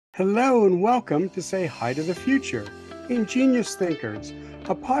Hello and welcome to Say Hi to the Future, Ingenious Thinkers,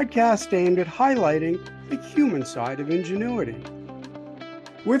 a podcast aimed at highlighting the human side of ingenuity.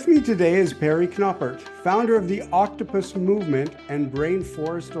 With me today is Perry Knoppert, founder of the Octopus movement and Brain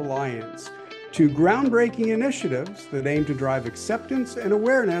Forest Alliance, two groundbreaking initiatives that aim to drive acceptance and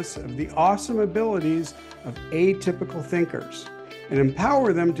awareness of the awesome abilities of atypical thinkers and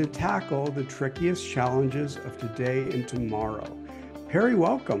empower them to tackle the trickiest challenges of today and tomorrow. Perry,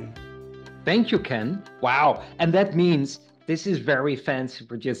 welcome. Thank you, Ken. Wow. And that means this is very fancy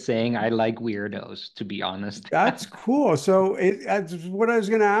for just saying I like weirdos, to be honest. That's cool. So that's what I was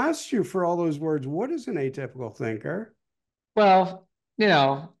going to ask you for all those words. What is an atypical thinker? Well,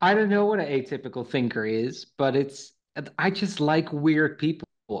 I don't know what an atypical thinker is, but I just like weird people.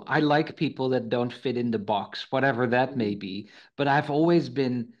 I like people that don't fit in the box, whatever that may be. But I've always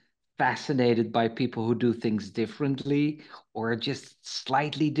been fascinated by people who do things differently or just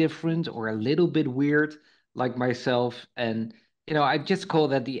slightly different or a little bit weird, like myself. And, I just call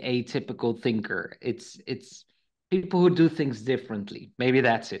that the atypical thinker. It's people who do things differently. Maybe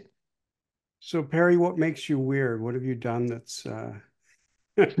that's it. So, Perry, what makes you weird? What have you done that's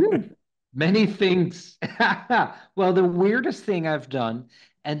Hmm. Many things. Well, the weirdest thing I've done,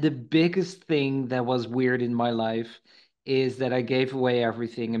 and the biggest thing that was weird in my life, is that I gave away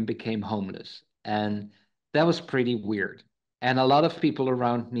everything and became homeless. And that was pretty weird. And a lot of people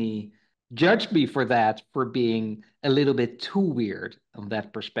around me judged me for that, for being a little bit too weird on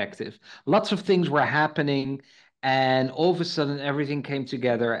that perspective. Lots of things were happening, and all of a sudden everything came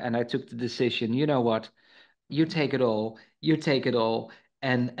together, and I took the decision, you know what? You take it all, you take it all,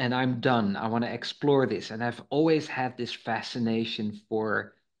 and I'm done. I want to explore this. And I've always had this fascination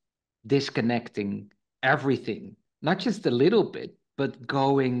for disconnecting everything, not just a little bit, but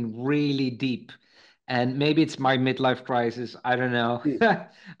going really deep. And maybe it's my midlife crisis. I don't know.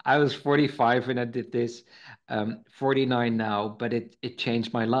 I was 45 when I did this, 49 now, but it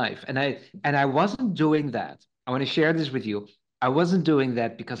changed my life. And I wasn't doing that. I want to share this with you. I wasn't doing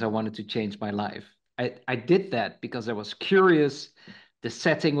that because I wanted to change my life. I did that because I was curious. The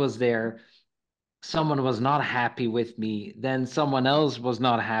setting was there. Someone was not happy with me, then someone else was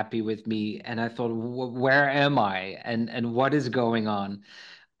not happy with me, and I thought, where am I, and what is going on?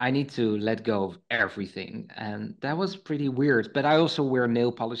 I need to let go of everything. And that was pretty weird. But I also wear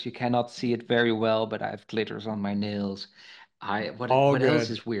nail polish. You cannot see it very well, but I have glitters on my nails. I all what else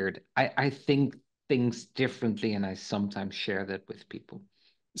good? is weird? I think things differently, and I sometimes share that with people.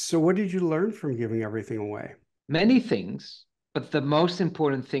 So, what did you learn from giving everything away? Many things, but the most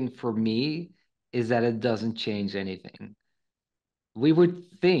important thing for me is that it doesn't change anything. We would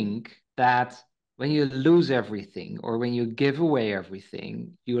think that when you lose everything or when you give away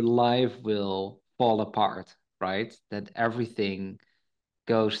everything, your life will fall apart, right? That everything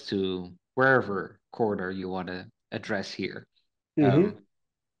goes to wherever corner you want to address here. Mm-hmm. Um,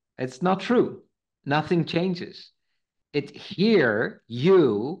 it's not true. Nothing changes. It here,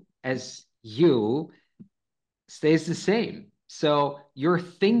 you as you stays the same. So your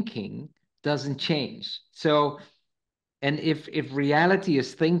thinking doesn't change. So, and if reality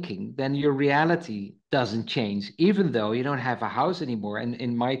is thinking, then your reality doesn't change, even though you don't have a house anymore. And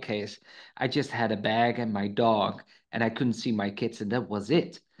in my case, I just had a bag and my dog, and I couldn't see my kids, and that was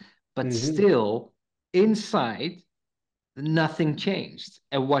it. But Mm-hmm. still, inside, nothing changed.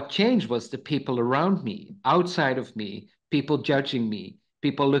 And what changed was the people around me, outside of me, people judging me,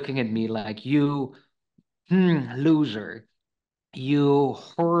 people looking at me like, you, loser, you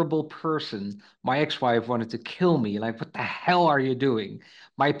horrible person. My ex-wife wanted to kill me. Like, what the hell are you doing?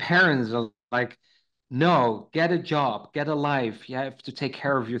 My parents are like, no, get a job, get a life. You have to take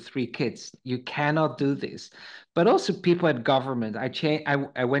care of your three kids. You cannot do this. But also people at government.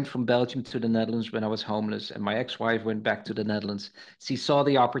 I went from Belgium to the Netherlands when I was homeless, and my ex-wife went back to the Netherlands. She saw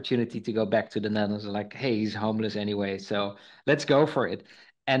the opportunity to go back to the Netherlands, like, hey, he's homeless anyway, so let's go for it.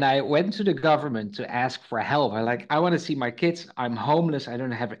 And I went to the government to ask for help. I want to see my kids. I'm homeless. I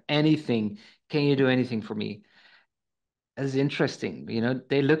don't have anything. Can you do anything for me? It's interesting.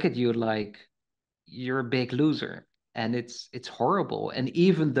 They look at you like you're a big loser, and it's horrible. And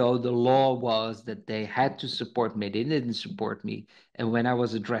even though the law was that they had to support me, they didn't support me. And when I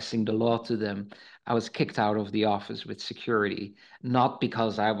was addressing the law to them, I was kicked out of the office with security, not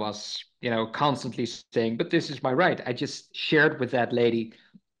because I was, constantly saying, but this is my right. I just shared with that lady,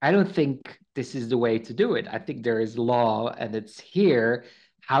 I don't think this is the way to do it. I think there is law and it's here.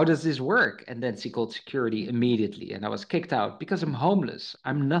 How does this work? And then she called security immediately, and I was kicked out because I'm homeless.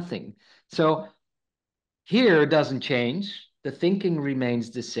 I'm nothing. So here doesn't change. The thinking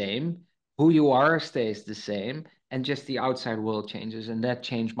remains the same. Who you are stays the same. and just the outside world changes. And that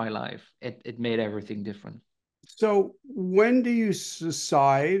changed my life. It made everything different. So when do you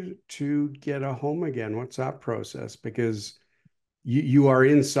decide to get a home again? What's that process? Because you are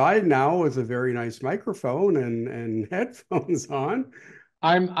inside now with a very nice microphone and headphones on.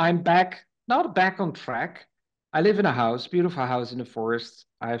 I'm back, not back on track. I live in a house, beautiful house in the forest.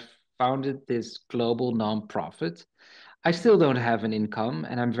 I've founded this global nonprofit. I still don't have an income,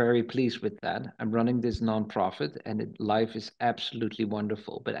 and I'm very pleased with that. I'm running this nonprofit, and life is absolutely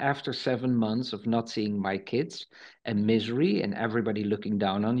wonderful. But after 7 months of not seeing my kids and misery and everybody looking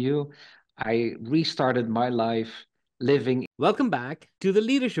down on you, I restarted my life living. Welcome back to the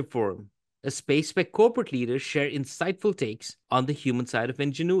Leadership Forum, a space where corporate leaders share insightful takes on the human side of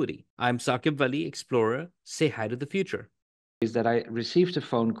ingenuity. I'm Saqib Vali, explorer. Say hi to the future. Is that I received a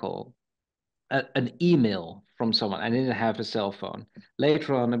phone call, an email from someone. I didn't have a cell phone.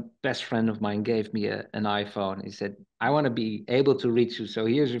 Later on, a best friend of mine gave me an iPhone. He said, "I want to be able to reach you, so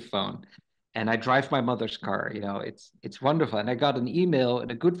here's your phone." And I drive my mother's car. It's wonderful. And I got an email,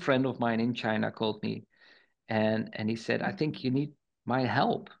 and a good friend of mine in China called me, and he said, "I think you need my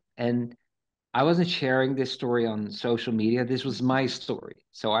help." And I wasn't sharing this story on social media. This was my story.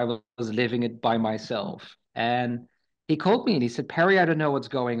 So I was living it by myself. And he called me and he said, "Perry, I don't know what's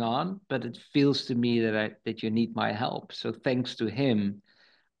going on, but it feels to me that you need my help." So thanks to him,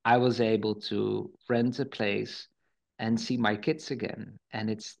 I was able to rent a place and see my kids again. And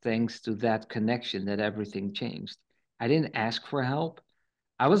it's thanks to that connection that everything changed. I didn't ask for help.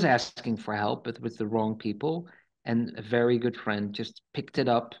 I was asking for help, but with the wrong people. And a very good friend just picked it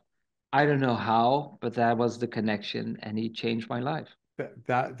up. I don't know how, but that was the connection, and he changed my life.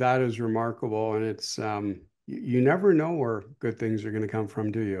 That is remarkable, and it's you never know where good things are going to come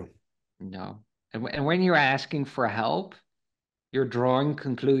from, do you? No. And when you're asking for help, you're drawing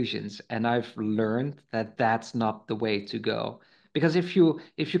conclusions, and I've learned that that's not the way to go. Because if you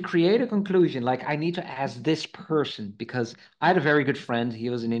create a conclusion like I need to ask this person, because I had a very good friend, he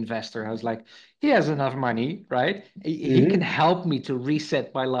was an investor. I was like, he has enough money, right? He can Mm-hmm. help me to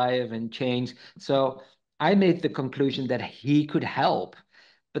reset my life and change. So I made the conclusion that he could help,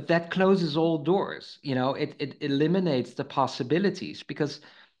 but that closes all doors. It eliminates the possibilities because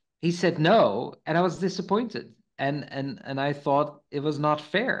he said no, and I was disappointed. And I thought it was not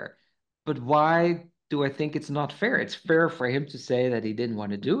fair. But why do I think it's not fair? It's fair for him to say that he didn't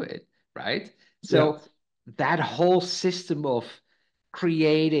want to do it, right? Yeah. So that whole system of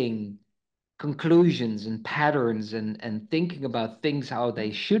creating conclusions and patterns and thinking about things how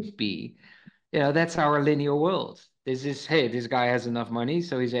they should be, that's our linear world. This is, hey, this guy has enough money,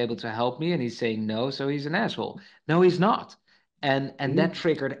 so he's able to help me, and he's saying no, so he's an asshole. No, he's not. And that Mm-hmm.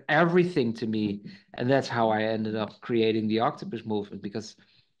 triggered everything to me. And that's how I ended up creating the Octopus movement, because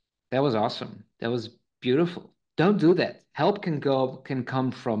that was awesome. That was beautiful. Don't do that. Help can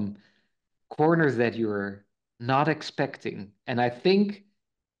come from corners that you're not expecting. And I think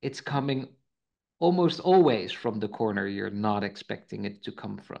it's coming almost always from the corner you're not expecting it to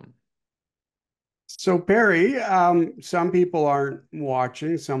come from. So Perry, some people aren't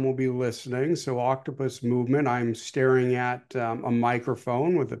watching, some will be listening. So Octopus Movement, I'm staring at a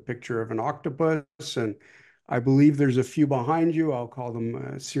microphone with a picture of an octopus, and I believe there's a few behind you. I'll call them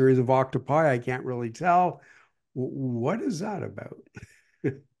a series of octopi. I can't really tell. What is that about?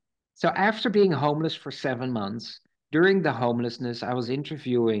 So after being homeless for 7 months, during the homelessness, I was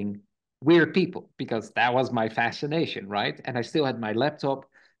interviewing weird people because that was my fascination, right? And I still had my laptop.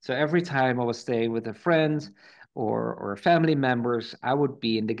 So every time I was staying with a friend or family members, I would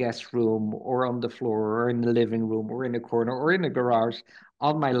be in the guest room or on the floor or in the living room or in a corner or in a garage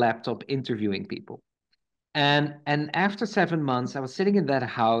on my laptop interviewing people. And after 7 months, I was sitting in that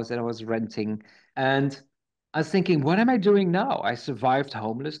house that I was renting, and I was thinking, what am I doing now? I survived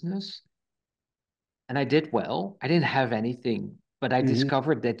homelessness and I did well. I didn't have anything, but I Mhm.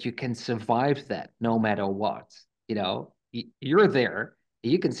 discovered that you can survive that no matter what. You're there,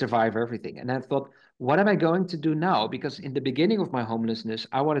 you can survive everything. And I thought, what am I going to do now? Because in the beginning of my homelessness,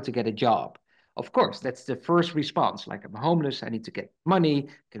 I wanted to get a job. Of course, that's the first response. Like, I'm homeless, I need to get money,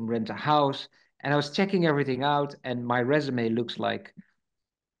 can rent a house. And I was checking everything out, and my resume looks like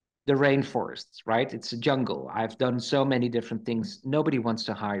the rainforests, right? It's a jungle. I've done so many different things. Nobody wants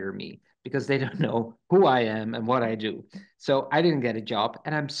to hire me because they don't know who I am and what I do. So I didn't get a job.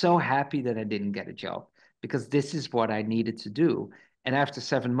 And I'm so happy that I didn't get a job because this is what I needed to do. And after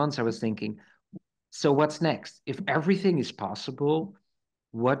 7 months, I was thinking, so what's next? If everything is possible,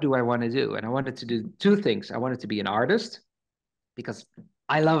 what do I want to do? And I wanted to do two things. I wanted to be an artist because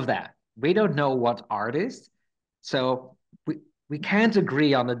I love that. We don't know what art is. So we can't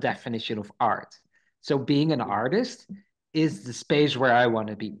agree on the definition of art. So being an artist is the space where I want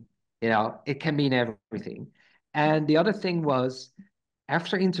to be. It can mean everything. And the other thing was,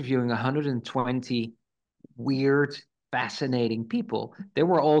 after interviewing 120 weird, fascinating people, they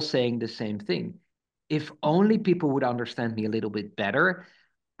were all saying the same thing. If only people would understand me a little bit better,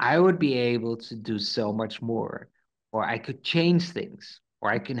 I would be able to do so much more, or I could change things, or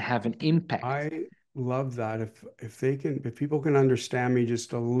I can have an impact. I love that. If people can understand me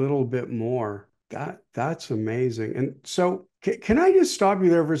just a little bit more, that's amazing. And so can I just stop you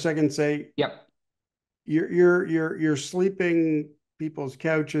there for a second and say, Yep. you're sleeping people's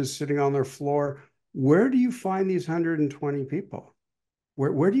couches, sitting on their floor. Where do you find these 120 people?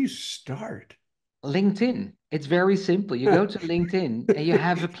 Where do you start? LinkedIn. It's very simple. You go to LinkedIn and you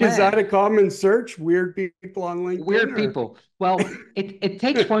have a plan. Is that a common search? Weird people on LinkedIn? Weird people. Well, it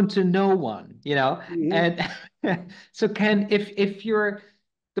takes one to know one, Mhm. And so Ken, if you're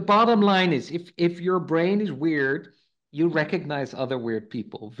the bottom line is if your brain is weird, you recognize other weird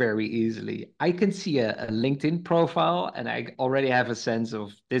people very easily. I can see a LinkedIn profile and I already have a sense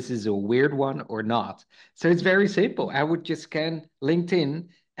of this is a weird one or not. So it's very simple. I would just scan LinkedIn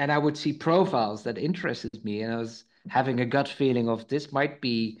and I would see profiles that interested me. And I was having a gut feeling of this might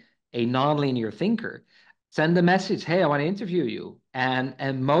be a nonlinear thinker. Send a message, hey, I want to interview you. And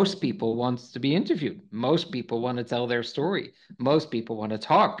most people want to be interviewed. Most people want to tell their story. Most people want to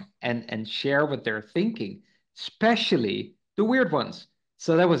talk and share what they're thinking, especially the weird ones.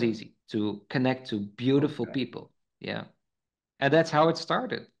 So that was easy to connect to beautiful Okay. people. Yeah. And that's how it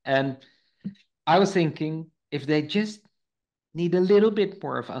started. And I was thinking if they just need a little bit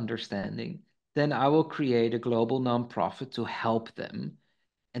more of understanding, then I will create a global nonprofit to help them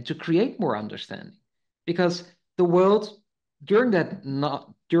and to create more understanding. Because the world during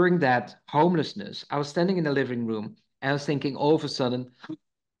that homelessness, I was standing in the living room and I was thinking all of a sudden,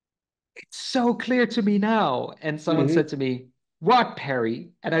 it's so clear to me now. And someone said Mhm. to me, what,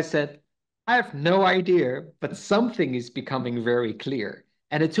 Perry? And I said, I have no idea, but something is becoming very clear.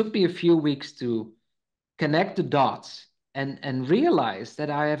 And it took me a few weeks to connect the dots and realize that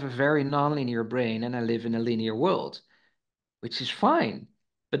I have a very nonlinear brain and I live in a linear world, which is fine.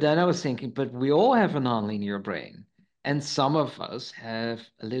 But then I was thinking, but we all have a nonlinear brain. And some of us have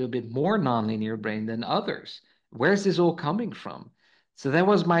a little bit more nonlinear brain than others. Where's this all coming from? So that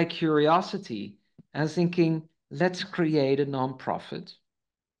was my curiosity. I was thinking, let's create a nonprofit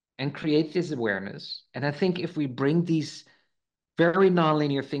and create this awareness. And I think if we bring these very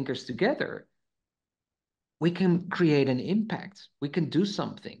nonlinear thinkers together, we can create an impact. We can do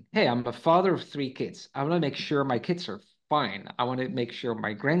something. Hey, I'm a father of 3 kids. I want to make sure my kids are fine. I want to make sure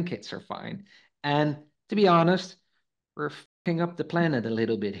my grandkids are fine. And to be honest, we're fucking up the planet a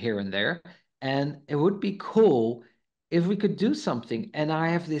little bit here and there. And it would be cool if we could do something. And I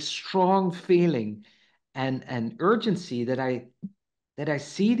have this strong feeling and urgency that I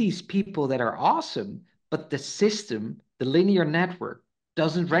see these people that are awesome, but the system, the linear network,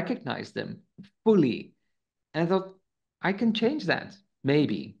 doesn't recognize them fully. And I thought, I can change that.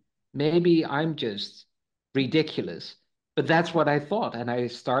 Maybe. Maybe I'm just ridiculous. But that's what I thought. And I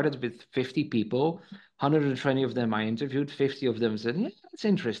started with 50 people. 120 of them I interviewed. 50 of them said, yeah, that's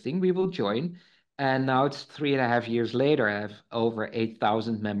interesting. We will join. And now it's 3.5 years later. I have over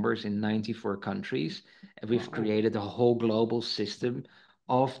 8,000 members in 94 countries. And we've Wow. created a whole global system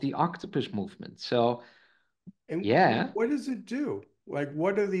of the Octopus movement. So, And yeah, what does it do? Like,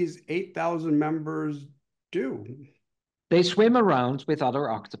 what do these 8,000 members do? they swim around with other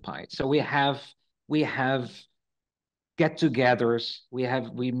octopi. So we have get-togethers.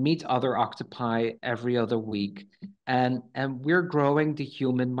 We meet other octopi every other week, and we're growing the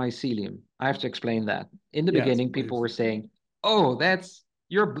human mycelium. I have to explain that. In the Yes, beginning, people please. were saying, "Oh, that's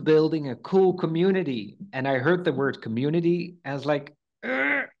you're building a cool community," and I heard the word community as like,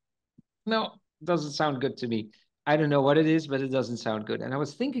 "Ugh, no, doesn't sound good to me. I don't know what it is, but it doesn't sound good." And I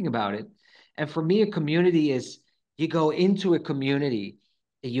was thinking about it. And for me, a community is you go into a community,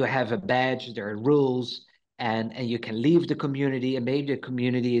 you have a badge, there are rules, and you can leave the community. And maybe the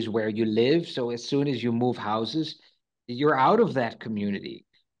community is where you live. So as soon as you move houses, you're out of that community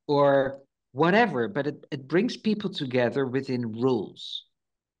or whatever. But it brings people together within rules.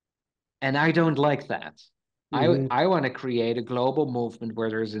 And I don't like that. I, Hmm. I want to create a global movement where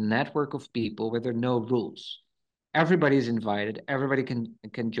there's a network of people where there are no rules. Everybody's invited. Everybody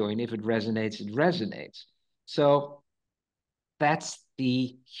can join. If it resonates, it resonates. So that's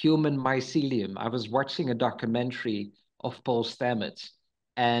the human mycelium. I was watching a documentary of Paul Stamets,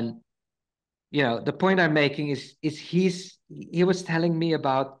 and the point I'm making is he was telling me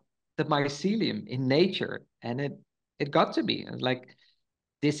about the mycelium in nature, and it got to me. I was like,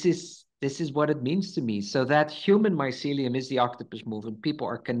 this is this is what it means to me. So that human mycelium is the octopus movement. People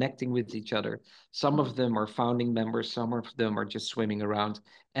are connecting with each other. Some of them are founding members, some of them are just swimming around.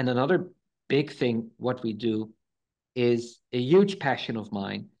 And another big thing, what we do is a huge passion of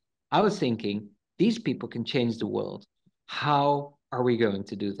mine. I was thinking, these people can change the world. How are we going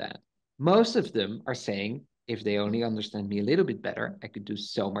to do that? Most of them are saying, if they only understand me a little bit better, I could do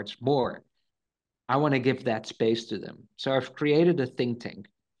so much more. I want to give that space to them. So I've created a think tank.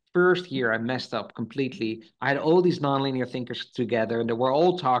 First year, I messed up completely. I had all these nonlinear thinkers together, and they were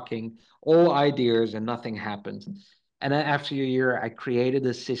all talking, all ideas, and nothing happened. And then after a year, I created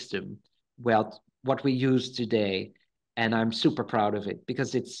a system, well, what we use today, and I'm super proud of it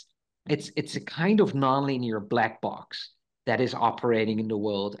because it's a kind of nonlinear black box that is operating in the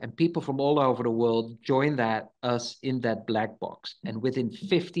world, and people from all over the world join us in that black box, and within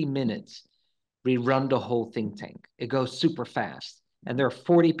 50 minutes we run the whole think tank. It goes super fast. And there are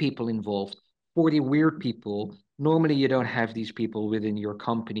 40 people involved, 40 weird people. Normally, you don't have these people within your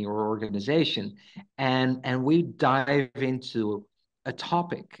company or organization. And we dive into a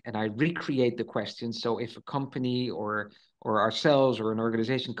topic and I recreate the question. So if a company or ourselves or an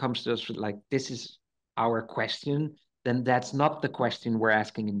organization comes to us with like, this is our question, then that's not the question we're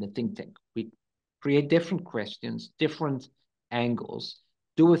asking in the think tank. We create different questions, different angles,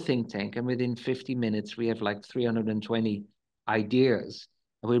 do a think tank, and within 50 minutes, we have like 320 ideas.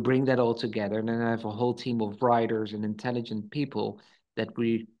 And we bring that all together. And then I have a whole team of writers and intelligent people that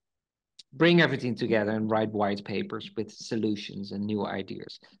we bring everything together and write white papers with solutions and new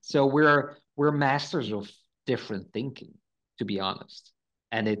ideas. So we're masters of different thinking, to be honest.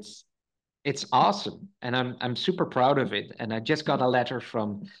 And it's awesome. And I'm super proud of it. And I just got a letter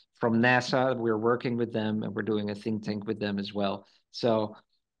from NASA. We're working with them and we're doing a think tank with them as well. So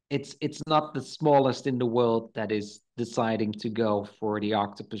it's not the smallest in the world that is deciding to go for the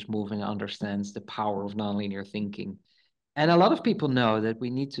octopus move and understands the power of nonlinear thinking. And a lot of people know that we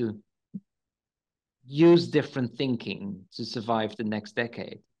need to use different thinking to survive the next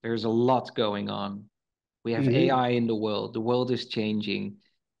decade. There's a lot going on. We have AI in the world is changing.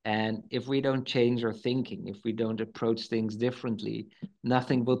 And if we don't change our thinking, if we don't approach things differently,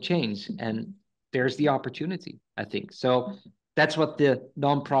 nothing will change. And there's the opportunity, I think. So that's what the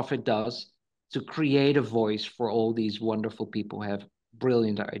nonprofit does, to create a voice for all these wonderful people who have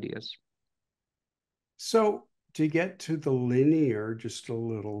brilliant ideas. So to get to the linear just a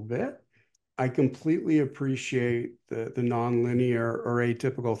little bit, I completely appreciate the nonlinear or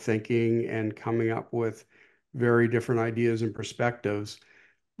atypical thinking and coming up with very different ideas and perspectives.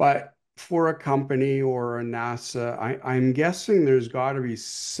 But for a company or a NASA, I'm guessing there's got to be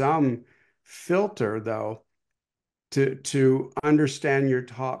some filter, though, to understand your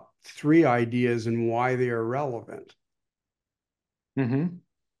top three ideas and why they are relevant. Mm-hmm.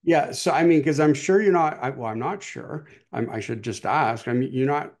 Yeah. So, I mean, because I'm sure you're not, well, I'm not sure. I should just ask. I mean, you're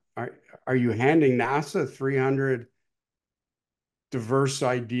not, are you handing NASA 300 diverse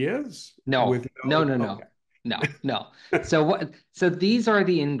ideas with No. okay. No. So these are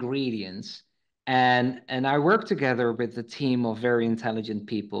the ingredients. And I work together with a team of very intelligent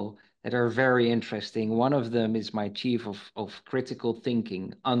people that are very interesting. One of them is my chief of critical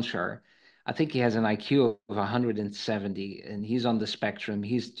thinking, Anshar. I think he has an IQ of 170 and he's on the spectrum.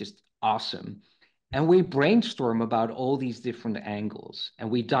 He's just awesome. And we brainstorm about all these different angles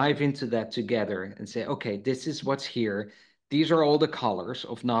and we dive into that together and say, okay, this is what's here. These are all the colors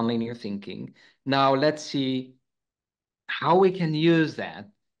of nonlinear thinking. Now let's see how we can use that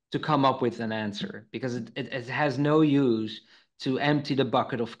to come up with an answer, because it has no use to empty the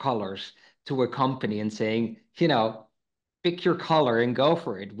bucket of colors to a company and saying, pick your color and go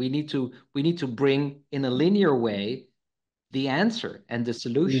for it. We need to bring in a linear way the answer and the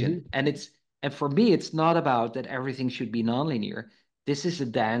solution. And for me, it's not about that everything should be nonlinear. This is a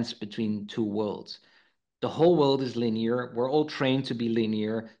dance between two worlds. The whole world is linear. We're all trained to be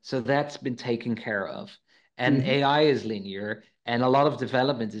linear. So that's been taken care of. And AI is linear, and a lot of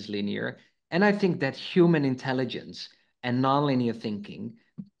development is linear. And I think that human intelligence and nonlinear thinking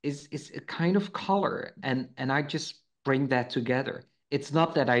is a kind of color. And I just bring that together. It's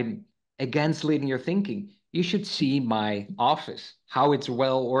not that I'm against linear thinking. You should see my office, how it's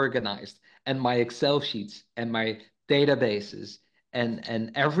well organized, and my Excel sheets and my databases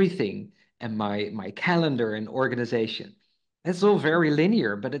and everything, and my calendar and organization. It's all very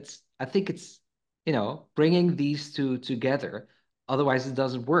linear, but I think it's bringing these two together. Otherwise, it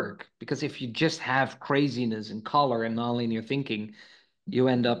doesn't work, because if you just have craziness and color and nonlinear thinking, you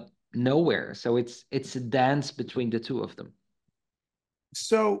end up nowhere. So it's a dance between the two of them.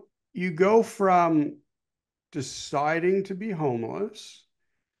 So you go from deciding to be homeless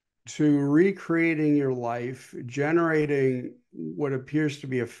to recreating your life, generating what appears to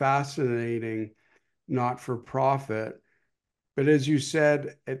be a fascinating not-for-profit, but as you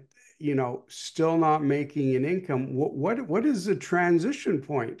said, still not making an income. What is the transition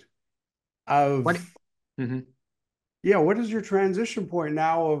point What? of Mhm. yeah? What is your transition point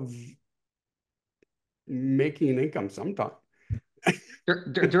now of making an income sometime?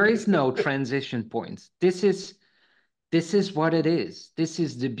 There is no transition point. This is what it is. This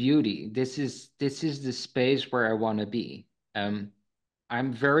is the beauty. This is the space where I want to be. Um,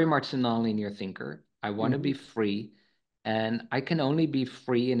 I'm very much a nonlinear thinker. I want to be Mhm. free, and I can only be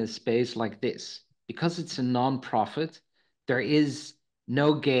free in a space like this because it's a non-profit. There is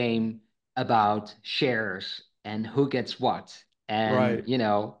no game about shares and who gets what, and Right.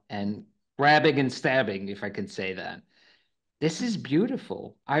 and grabbing and stabbing, if I can say that. This is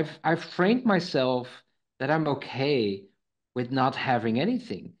beautiful. I've trained myself that I'm okay with not having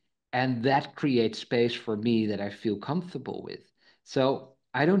anything, and that creates space for me that I feel comfortable with. So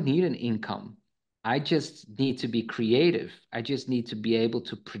I don't need an income. I just need to be creative. I just need to be able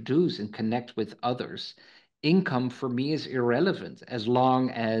to produce and connect with others. Income for me is irrelevant as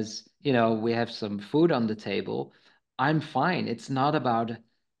long as, we have some food on the table. I'm fine. It's not about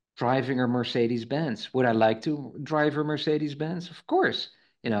driving a Mercedes Benz. Would I like to drive a Mercedes Benz? Of course.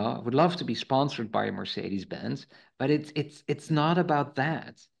 I would love to be sponsored by a Mercedes Benz, but it's not about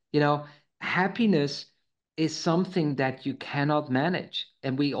that. Happiness is something that you cannot manage,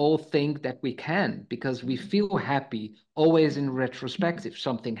 and we all think that we can because we feel happy always in retrospective.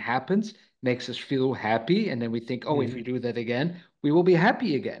 Something happens, makes us feel happy, and then we think, oh, if we Mhm. do that again, we will be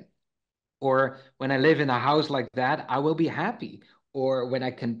happy again. Or when I live in a house like that, I will be happy. Or when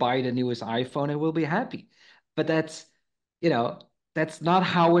I can buy the newest iPhone, I will be happy. But you know, that's not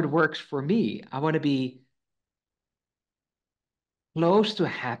how it works for me. I want to be close to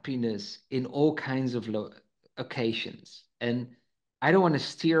happiness in all kinds of occasions. And I don't want to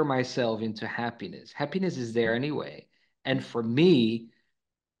steer myself into happiness. Happiness is there anyway. And for me,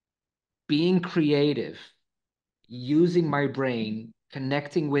 being creative, using my brain,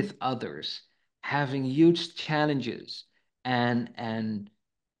 connecting with others, having huge challenges, and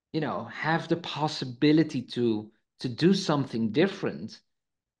have the possibility to do something different.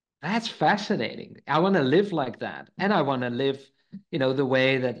 That's fascinating. I want to live like that, and I want to live, the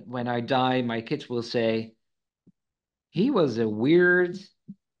way that when I die, my kids will say he was a weird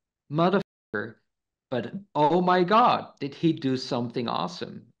motherfucker, but oh my God, did he do something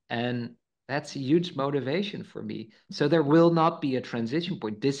awesome? And that's a huge motivation for me. So there will not be a transition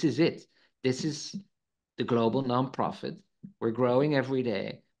point. This is it. This is the global nonprofit. We're growing every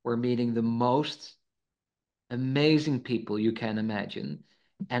day. We're meeting the most amazing people you can imagine.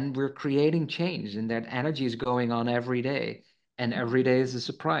 And we're creating change, and that energy is going on every day. And every day is a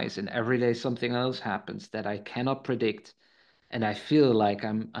surprise, and every day something else happens that I cannot predict, and I feel like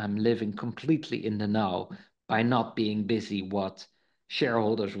I'm living completely in the now by not being busy what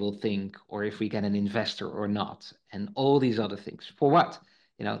shareholders will think or if we get an investor or not and all these other things. For what?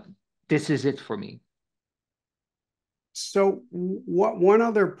 You know, this is it for me. So, what one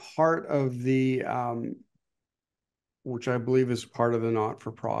other part of which I believe is part of the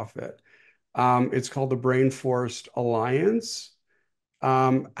not-for-profit, it's called the Brain Forest Alliance.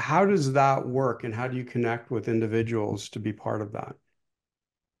 How does that work, and how do you connect with individuals to be part of that?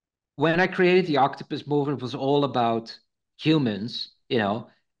 When I created the Octopus movement, it was all about humans,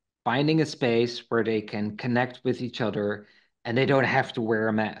 finding a space where they can connect with each other and they don't have to wear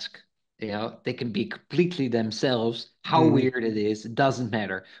a mask. They can be completely themselves. How Mhm. weird it is, it doesn't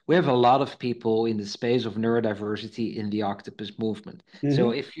matter. We have a lot of people in the space of neurodiversity in the Octopus movement.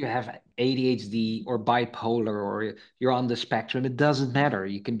 So Mhm. if you have ADHD or bipolar or you're on the spectrum, it doesn't matter.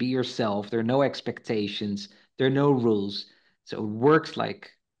 You can be yourself. There are no expectations, there are no rules. So it works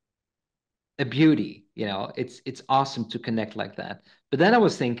like a beauty. It's awesome to connect like that. But then I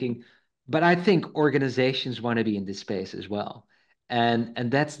was thinking, but I think organizations want to be in this space as well,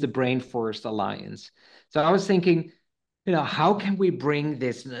 and that's the Brain Forest Alliance. So I was thinking, how can we bring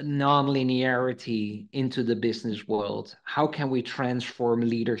this non-linearity into the business world? How can we transform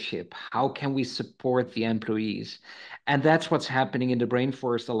leadership? How can we support the employees? And that's what's happening in the Brain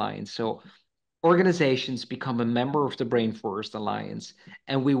Forest Alliance. So organizations become a member of the Brain Forest Alliance,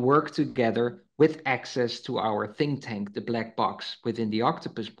 and we work together with access to our think tank, the Black Box, within the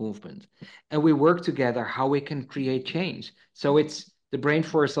Octopus movement. And we work together how we can create change. So it's the Brain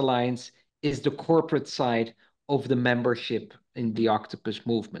Forest Alliance is the corporate side of the membership in the Octopus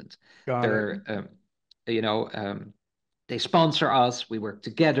movement. Got it. They're, you know, um, they sponsor us, we work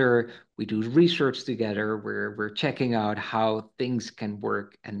together, we do research together, we're checking out how things can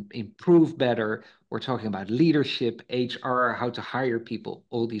work and improve better. We're talking about leadership, HR, how to hire people.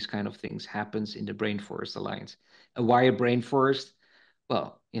 All these kind of things happens in the Brain Forest Alliance. And why a Brain Forest?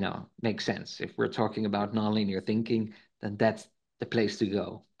 Well, makes sense. If we're talking about nonlinear thinking, then that's the place to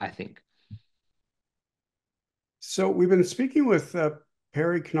go, I think. So we've been speaking with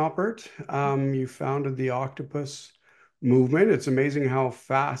Perry Knoppert. You founded the Octopus movement. It's amazing how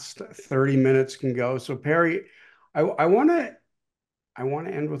fast 30 minutes can go. So Perry, I want to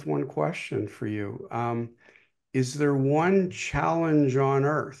end with one question for you. Is there one challenge on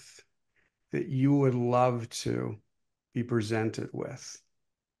Earth that you would love to be presented with?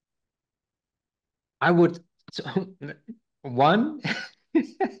 I would one.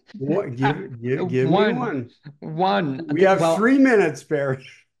 What, give me one. One. We have 3 minutes, Barry.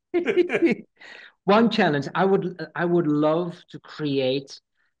 One challenge. I would love to create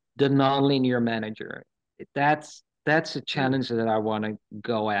the nonlinear manager. That's a challenge that I want to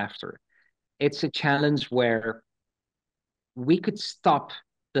go after. It's a challenge where we could stop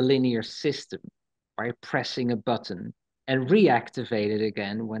the linear system by pressing a button and reactivate it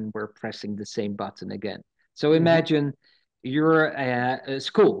again when we're pressing the same button again. So imagine you're a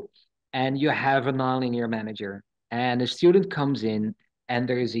school and you have a nonlinear manager, and a student comes in and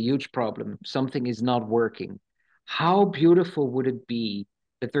there is a huge problem. Something is not working. How beautiful would it be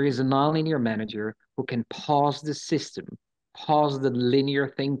that there is a nonlinear manager who can pause the system, pause the linear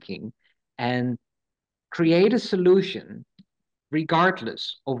thinking, and create a solution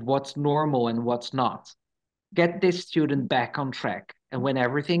regardless of what's normal and what's not. Get this student back on track. And when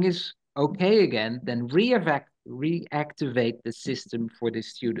everything is okay again, then reactivate the system for the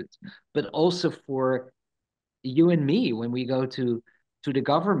student, but also for you and me when we go to the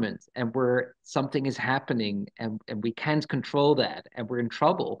government and where something is happening and we can't control that and we're in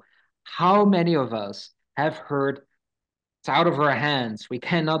trouble. How many of us have heard it's out of our hands? We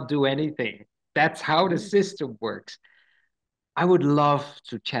cannot do anything. That's how the system works. I would love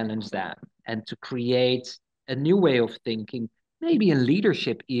to challenge that and to create a new way of thinking, maybe in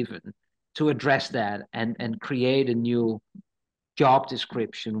leadership even, to address that and create a new job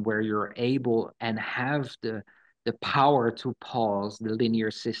description where you're able and have the power to pause the linear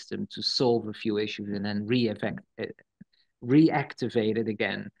system to solve a few issues and then reactivate it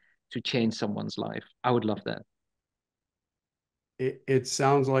again to change someone's life. I would love that. It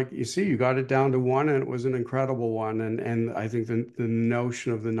sounds like, you see, you got it down to one, and it was an incredible one. And I think the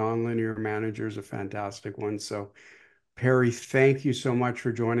notion of the nonlinear manager is a fantastic one. So Perry, thank you so much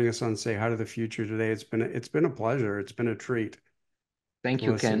for joining us on Say Hi to the Future today. It's been a pleasure. It's been a treat Thank to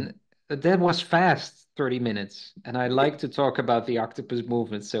you, listen. Ken. That was fast, 30 minutes. And I like to talk about the octopus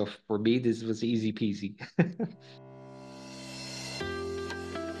movement. So for me, this was easy peasy.